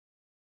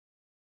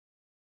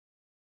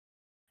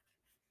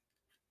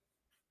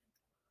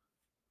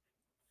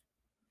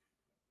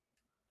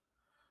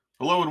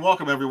Hello and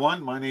welcome,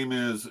 everyone. My name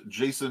is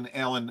Jason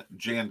Alan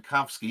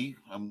Jankovsky.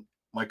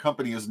 My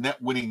company is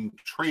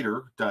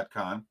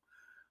netwinningtrader.com.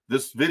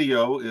 This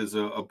video is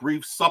a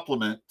brief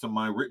supplement to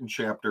my written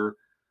chapter,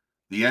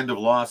 The End of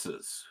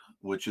Losses,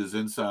 which is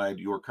inside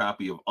your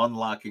copy of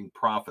Unlocking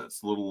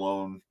Profits, Little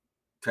Loan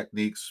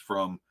Techniques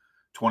from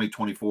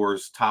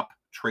 2024's Top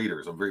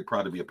Traders. I'm very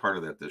proud to be a part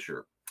of that this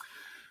year.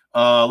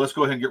 Let's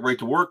go ahead and get right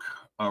to work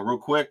real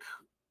quick.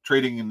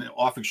 Trading in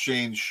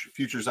off-exchange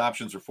futures,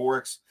 options, or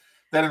Forex.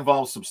 That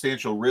involves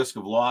substantial risk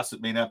of loss.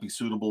 It may not be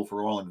suitable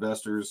for all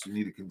investors. You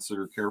need to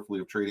consider carefully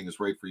if trading is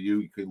right for you.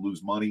 You could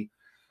lose money.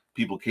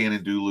 People can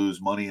and do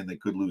lose money, and they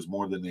could lose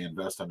more than they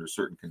invest under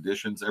certain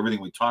conditions. Everything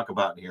we talk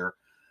about in here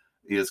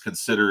is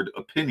considered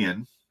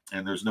opinion,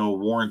 and there's no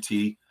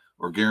warranty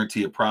or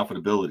guarantee of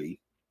profitability.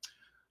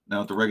 Now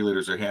that the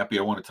regulators are happy,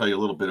 I want to tell you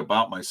a little bit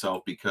about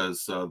myself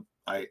because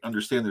I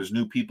understand there's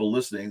new people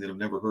listening that have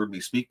never heard me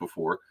speak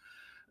before.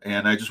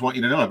 And I just want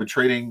you to know I've been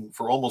trading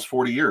for almost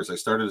 40 years. I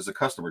started as a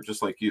customer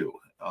just like you.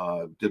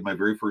 Did my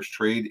very first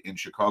trade in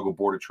Chicago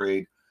Board of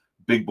Trade,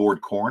 big board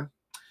corn.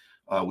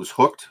 Was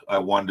hooked. I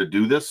wanted to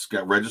do this,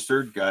 got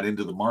registered, got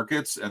into the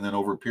markets. And then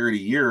over a period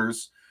of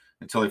years,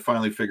 until I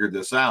finally figured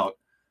this out,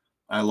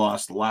 I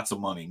lost lots of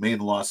money, made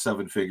and lost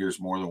seven figures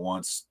more than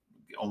once.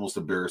 Almost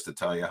embarrassed to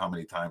tell you how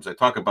many times. I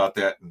talk about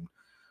that in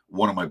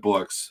one of my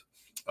books,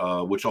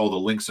 which all the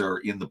links are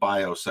in the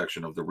bio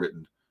section of the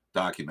written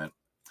document.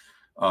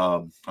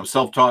 I'm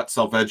self-taught,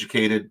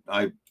 self-educated.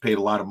 I paid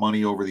a lot of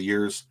money over the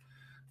years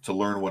to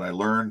learn what I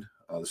learned.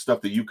 The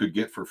stuff that you could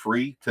get for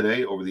free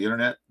today over the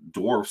internet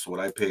dwarfs what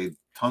I paid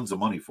tons of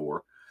money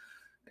for.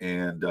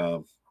 And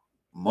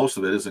most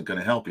of it isn't going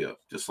to help you,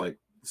 just like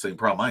the same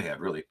problem I had,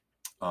 really.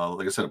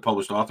 Like I said, a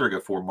published author. I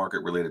got 4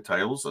 market-related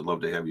titles. I'd love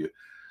to have you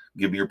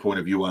give me your point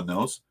of view on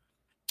those.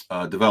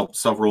 Developed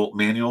several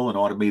manual and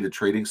automated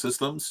trading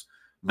systems.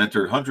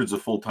 Mentored hundreds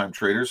of full-time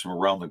traders from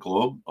around the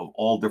globe of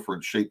all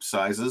different shapes,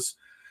 sizes,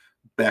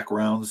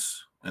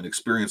 backgrounds, and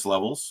experience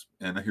levels.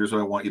 And here's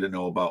what I want you to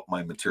know about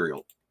my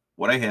material.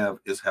 What I have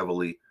is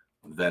heavily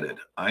vetted.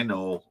 I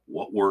know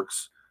what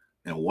works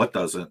and what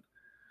doesn't.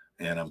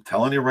 And I'm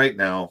telling you right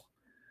now,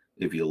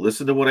 if you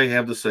listen to what I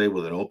have to say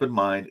with an open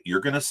mind,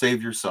 you're going to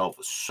save yourself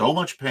so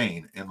much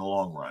pain in the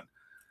long run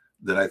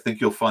that I think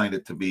you'll find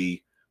it to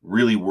be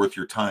really worth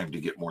your time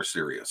to get more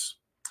serious.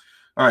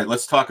 All right,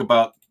 let's talk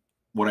about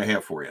what I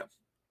have for you.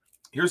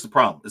 Here's the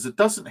problem, is it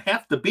doesn't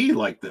have to be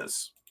like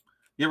this.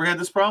 You ever had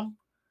this problem?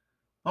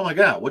 Oh my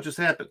God, what just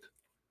happened?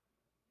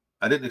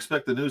 I didn't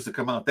expect the news to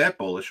come out that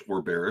bullish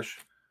or bearish.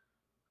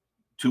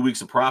 2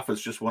 weeks of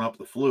profits just went up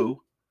the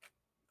flu.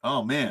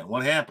 Oh man,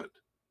 what happened?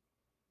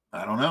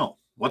 I don't know.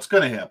 What's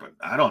going to happen?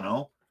 I don't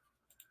know.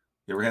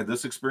 You ever had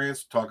this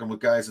experience talking with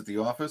guys at the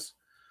office?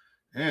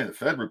 Hey, the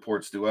Fed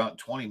report's due out in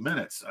 20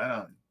 minutes.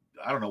 I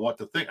don't know what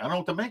to think. I don't know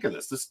what to make of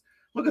this.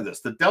 Look at this.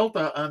 The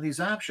delta on these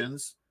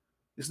options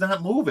is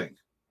not moving.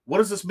 What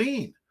does this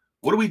mean?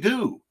 What do we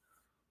do?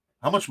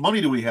 How much money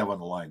do we have on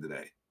the line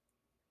today?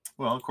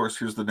 Well, of course,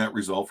 here's the net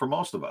result for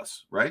most of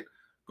us, right?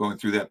 Going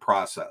through that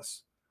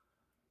process.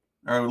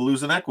 All right, we're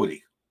losing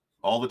equity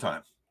all the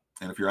time.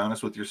 And if you're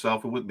honest with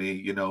yourself and with me,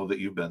 you know that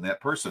you've been that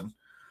person.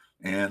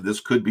 And this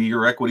could be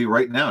your equity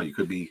right now. You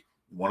could be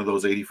one of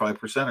those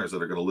 85%ers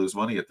that are going to lose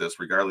money at this,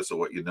 regardless of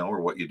what you know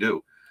or what you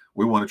do.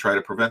 We want to try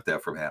to prevent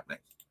that from happening.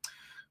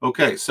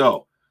 Okay,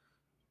 so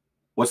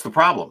what's the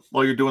problem?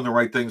 Well, you're doing the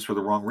right things for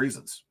the wrong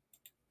reasons.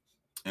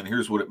 And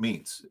here's what it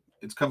means.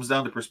 It comes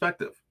down to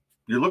perspective.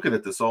 You're looking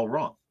at this all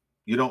wrong.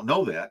 You don't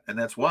know that, and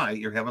that's why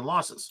you're having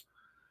losses.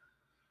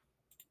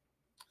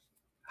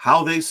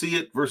 How they see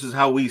it versus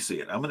how we see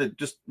it. I'm going to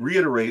just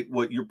reiterate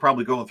what you're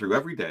probably going through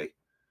every day,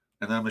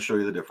 and then I'm going to show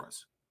you the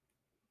difference.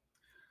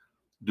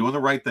 Doing the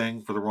right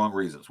thing for the wrong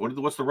reasons.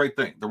 What's the right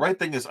thing? The right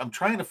thing is I'm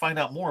trying to find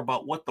out more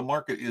about what the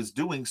market is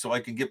doing so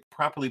I can get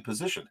properly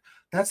positioned.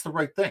 That's the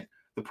right thing.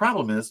 The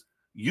problem is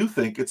you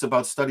think it's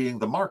about studying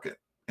the market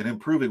and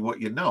improving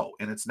what you know,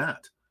 and it's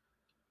not.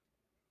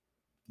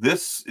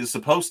 This is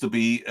supposed to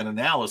be an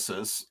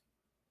analysis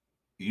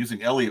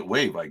using Elliott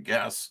wave, I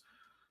guess,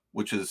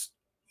 which is,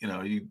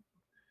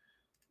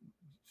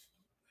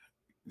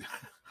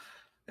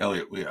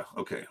 Elliott, yeah,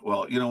 okay.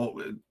 Well,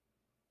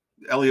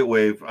 Elliott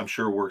wave, I'm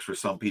sure, works for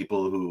some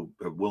people who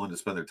are willing to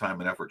spend their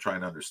time and effort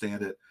trying to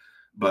understand it.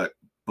 But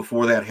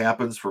before that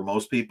happens, for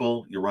most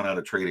people, you run out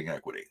of trading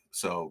equity.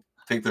 So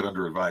take that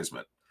under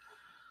advisement.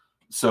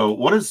 So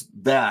what is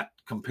that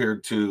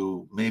compared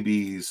to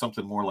maybe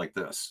something more like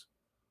this?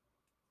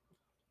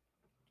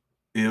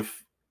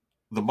 If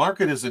the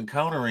market is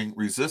encountering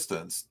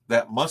resistance,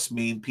 that must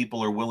mean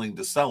people are willing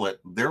to sell it.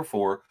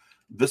 Therefore,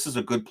 this is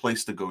a good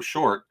place to go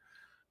short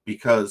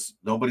because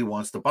nobody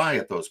wants to buy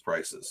at those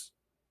prices.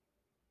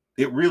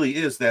 It really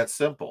is that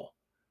simple.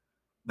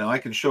 Now, I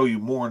can show you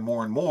more and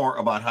more and more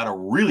about how to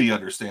really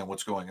understand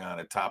what's going on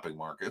at topping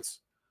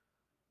markets.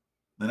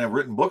 Then I've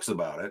written books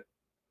about it.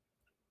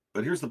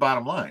 But here's the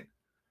bottom line.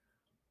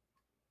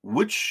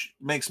 Which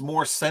makes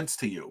more sense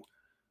to you?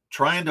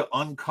 Trying to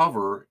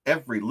uncover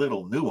every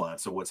little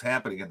nuance of what's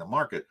happening in the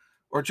market,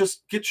 or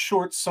just get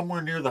short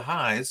somewhere near the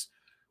highs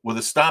with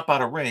a stop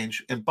out of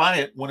range and buy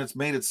it when it's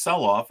made its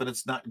sell off and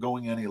it's not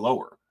going any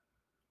lower.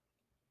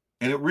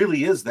 And it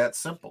really is that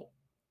simple.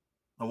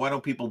 Now, why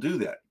don't people do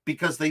that?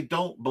 Because they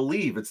don't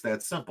believe it's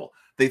that simple.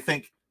 They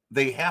think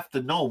they have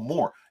to know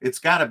more. It's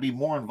got to be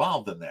more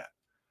involved than that.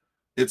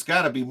 It's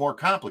got to be more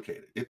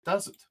complicated. It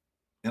doesn't,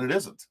 and it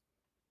isn't.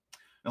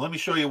 And let me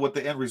show you what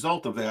the end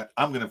result of that.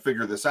 I'm going to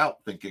figure this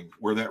out thinking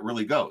where that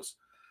really goes.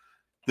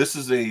 This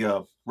is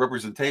a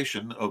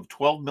representation of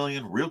 12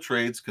 million real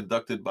trades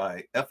conducted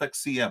by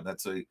FXCM.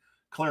 That's a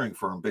clearing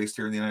firm based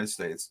here in the United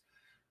States.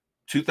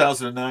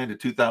 2009 to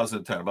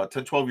 2010, about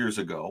 10, 12 years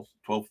ago,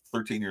 12,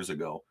 13 years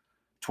ago,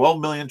 12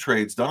 million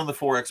trades done in the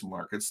Forex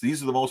markets.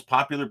 These are the most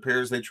popular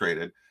pairs they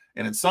traded.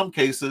 And in some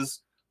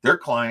cases, their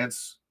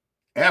clients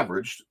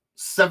averaged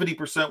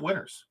 70%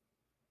 winners.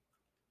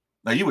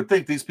 Now, you would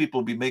think these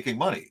people would be making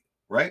money,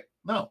 right?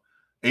 No.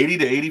 80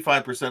 to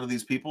 85% of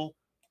these people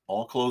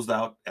all closed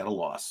out at a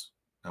loss.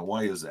 Now,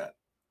 why is that?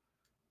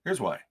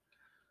 Here's why.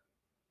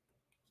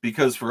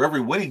 Because for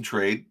every winning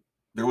trade,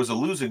 there was a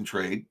losing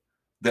trade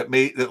that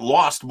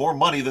lost more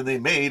money than they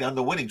made on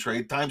the winning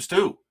trade times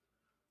 2.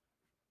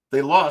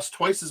 They lost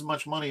twice as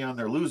much money on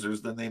their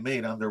losers than they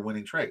made on their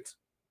winning trades.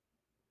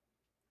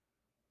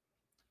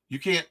 You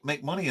can't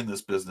make money in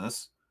this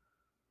business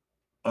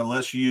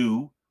unless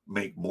you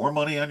make more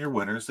money on your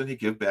winners than you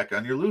give back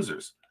on your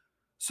losers.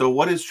 So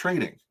what is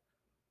trading?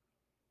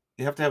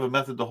 You have to have a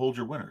method to hold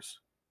your winners.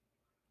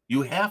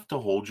 You have to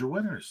hold your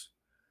winners.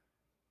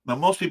 Now,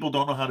 most people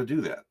don't know how to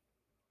do that.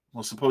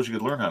 Well, suppose you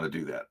could learn how to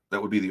do that.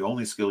 That would be the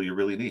only skill you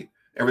really need.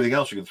 Everything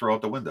else you can throw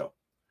out the window.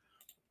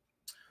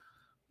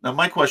 Now,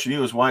 my question to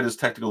you is, why does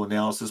technical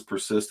analysis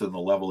persist in the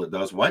level it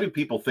does? Why do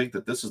people think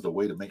that this is the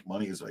way to make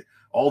money? Is like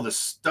all this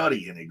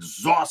study and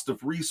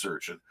exhaustive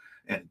research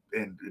and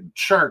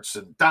charts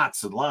and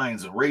dots and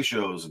lines and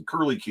ratios and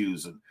curly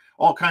cues and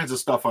all kinds of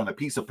stuff on a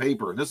piece of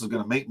paper, and this is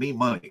going to make me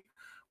money.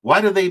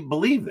 Why do they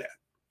believe that?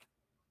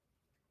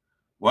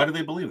 Why do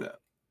they believe that?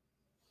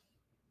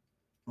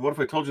 What if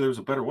I told you there was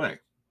a better way?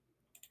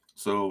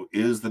 So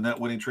is the Net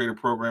Winning Trader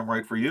program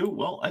right for you?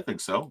 Well, I think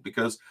so,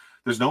 because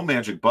there's no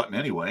magic button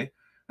anyway,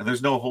 and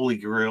there's no holy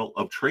grail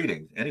of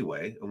trading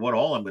anyway. And what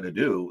all I'm going to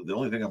do, the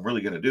only thing I'm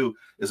really going to do,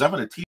 is I'm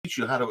going to teach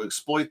you how to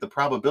exploit the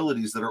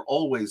probabilities that are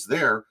always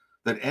there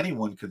that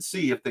anyone can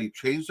see if they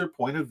change their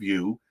point of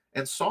view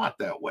and saw it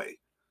that way.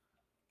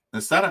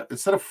 Instead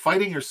of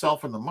fighting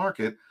yourself in the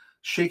market,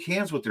 shake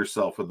hands with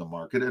yourself in the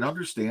market and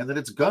understand that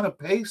it's going to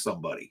pay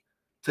somebody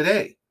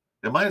today.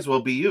 It might as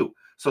well be you.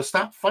 So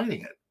stop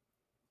fighting it.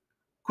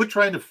 Quit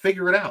trying to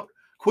figure it out.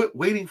 Quit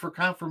waiting for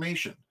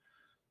confirmation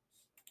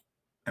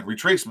and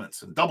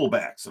retracements and double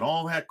backs and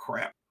all that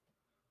crap.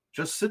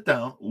 Just sit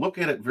down, look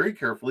at it very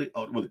carefully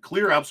with a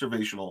clear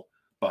observational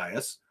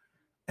bias,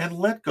 and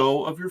let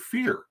go of your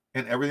fear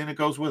and everything that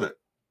goes with it.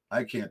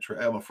 I can't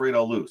trade. I'm afraid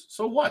I'll lose.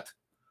 So what?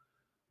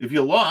 If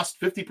you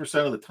lost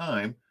 50% of the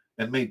time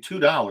and made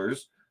 $2,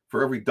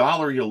 for every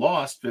dollar you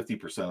lost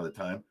 50% of the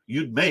time,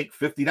 you'd make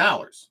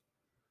 $50.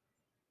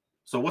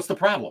 So what's the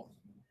problem?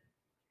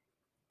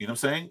 You know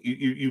what I'm saying?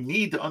 You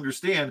need to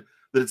understand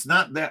that it's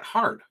not that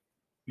hard.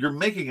 You're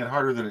making it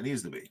harder than it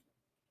needs to be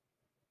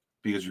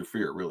because your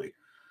fear, really.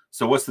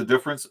 So what's the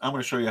difference? I'm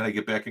going to show you how to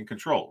get back in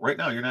control. Right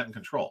now, you're not in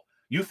control.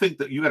 You think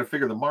that you got to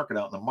figure the market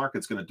out and the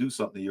market's going to do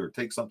something to you or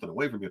take something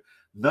away from you.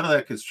 None of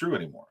that is true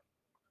anymore.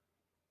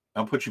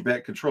 I'll put you back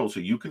in control. So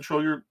you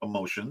control your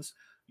emotions,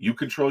 you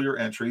control your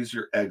entries,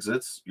 your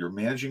exits, you're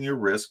managing your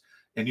risk,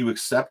 and you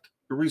accept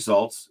the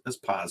results as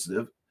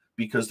positive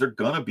because they're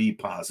going to be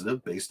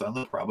positive based on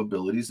the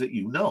probabilities that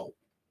you know.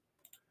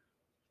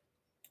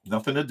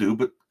 Nothing to do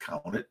but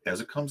count it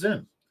as it comes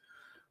in.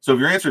 So if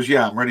your answer is,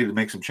 yeah, I'm ready to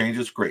make some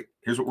changes, great.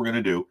 Here's what we're going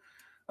to do.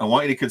 I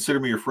want you to consider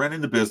me your friend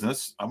in the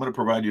business. I'm going to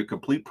provide you a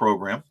complete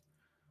program.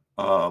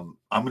 I'm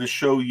going to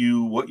show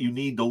you what you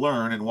need to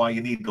learn and why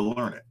you need to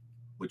learn it,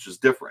 which is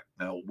different.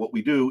 Now, what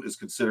we do is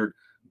considered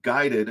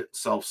guided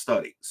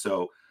self-study.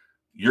 So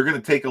you're going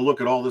to take a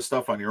look at all this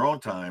stuff on your own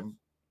time.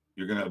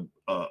 You're going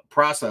to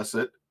process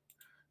it,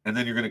 and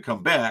then you're going to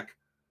come back,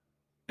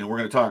 and we're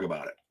going to talk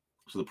about it.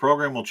 So the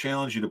program will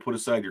challenge you to put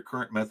aside your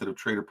current method of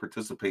trader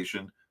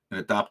participation and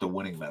adopt a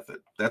winning method.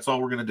 That's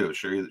all we're going to do,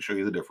 show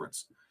you the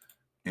difference.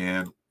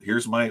 And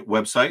here's my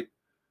website,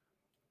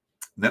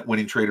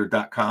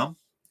 netwinningtrader.com.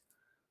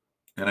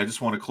 And I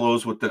just want to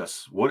close with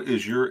this. What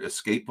is your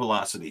escape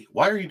velocity?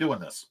 Why are you doing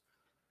this?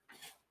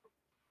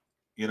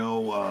 You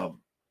know,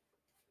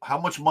 how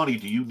much money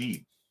do you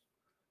need?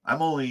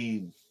 I'm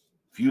only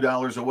a few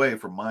dollars away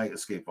from my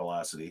escape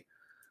velocity,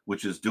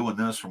 which is doing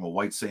this from a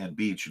white sand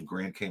beach in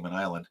Grand Cayman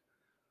Island.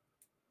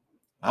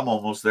 I'm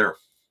almost there.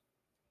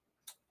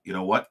 You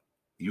know what?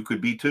 You could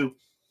be too,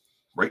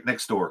 right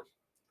next door.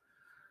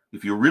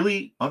 If you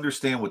really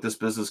understand what this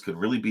business can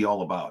really be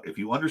all about, if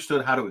you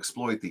understood how to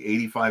exploit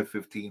the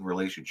 85-15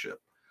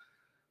 relationship,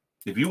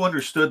 if you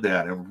understood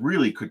that and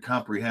really could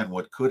comprehend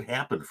what could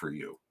happen for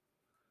you,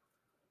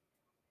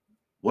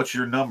 What's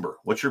your number?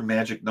 What's your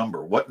magic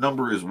number? What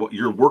number is what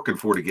you're working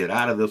for to get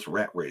out of this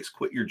rat race?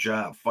 Quit your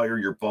job, fire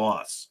your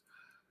boss,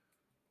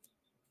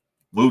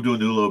 move to a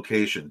new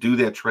location, do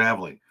that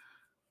traveling.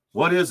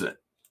 What is it?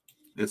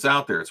 It's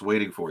out there. It's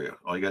waiting for you.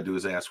 All you got to do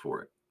is ask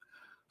for it.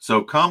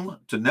 So come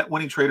to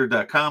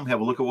netwinningtrader.com,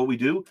 have a look at what we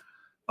do.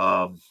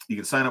 You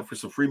can sign up for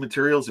some free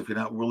materials if you're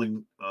not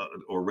willing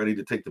or ready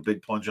to take the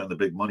big plunge on the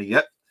big money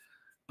yet.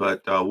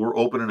 But we're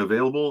open and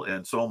available,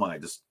 and so am I.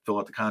 Just fill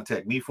out the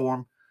contact me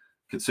form.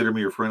 Consider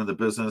me your friend of the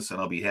business, and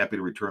I'll be happy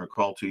to return a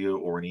call to you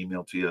or an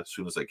email to you as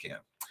soon as I can.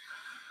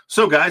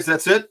 So, guys,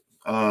 that's it.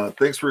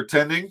 Thanks for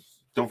attending.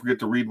 Don't forget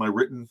to read my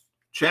written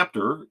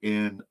chapter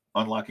in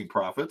Unlocking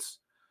Profits.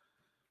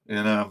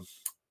 And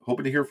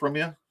hoping to hear from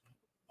you.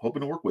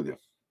 Hoping to work with you.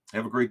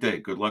 Have a great day.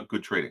 Good luck.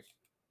 Good trading.